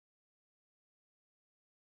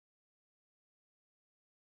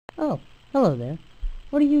Oh, hello there.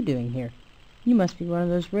 What are you doing here? You must be one of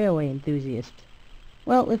those railway enthusiasts.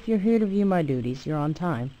 Well, if you're here to view my duties, you're on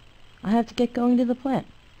time. I have to get going to the plant.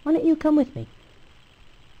 Why don't you come with me?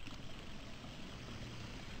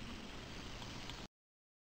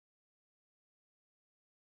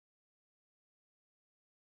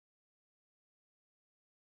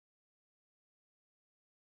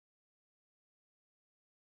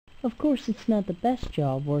 Of course, it's not the best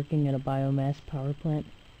job working at a biomass power plant.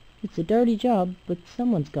 It's a dirty job, but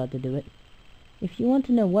someone's got to do it. If you want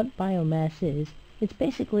to know what biomass is, it's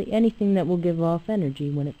basically anything that will give off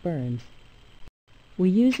energy when it burns.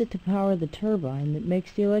 We use it to power the turbine that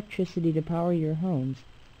makes the electricity to power your homes.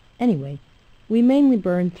 Anyway, we mainly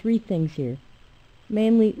burn three things here.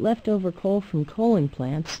 Mainly leftover coal from coaling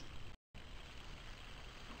plants,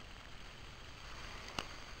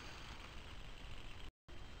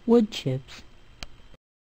 wood chips,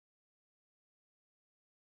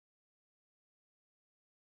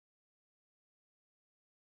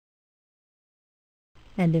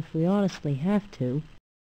 and if we honestly have to,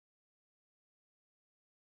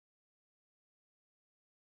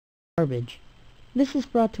 garbage. This is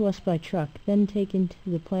brought to us by truck, then taken to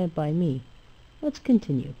the plant by me. Let's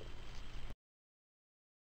continue.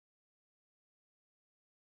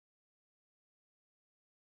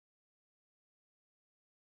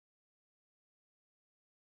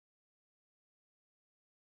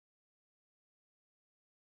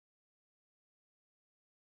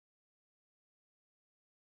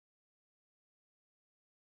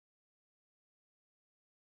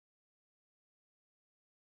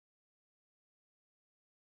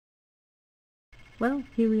 Well,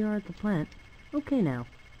 here we are at the plant. Okay now,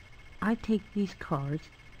 I take these cars,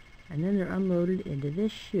 and then they're unloaded into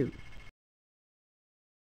this chute,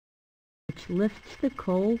 which lifts the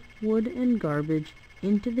coal, wood, and garbage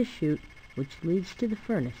into the chute, which leads to the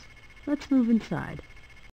furnace. Let's move inside.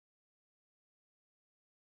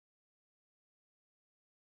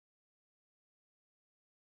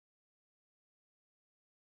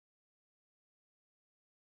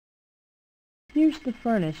 Here's the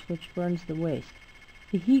furnace which burns the waste.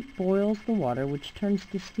 The heat boils the water, which turns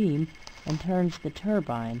to steam and turns the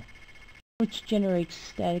turbine, which generates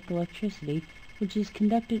static electricity, which is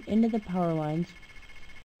conducted into the power lines,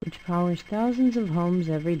 which powers thousands of homes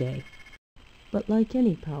every day. But like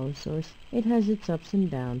any power source, it has its ups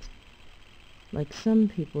and downs. Like some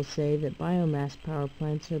people say that biomass power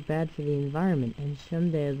plants are bad for the environment, and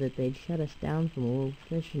someday that they'd shut us down from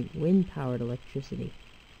old-fashioned wind-powered electricity.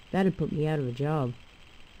 That'd put me out of a job.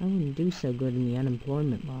 I wouldn't do so good in the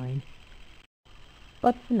unemployment line.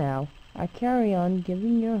 But for now, I carry on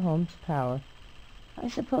giving your homes power. I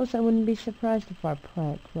suppose I wouldn't be surprised if our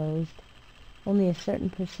plant closed. Only a certain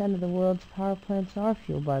percent of the world's power plants are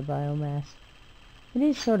fueled by biomass. It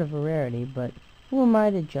is sort of a rarity, but who am I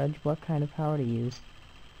to judge what kind of power to use?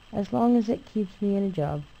 As long as it keeps me in a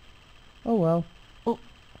job. Oh well. Oh,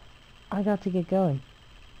 I got to get going.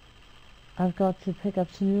 I've got to pick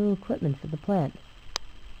up some new equipment for the plant.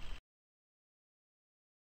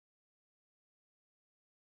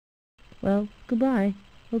 Well, goodbye.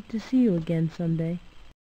 Hope to see you again someday.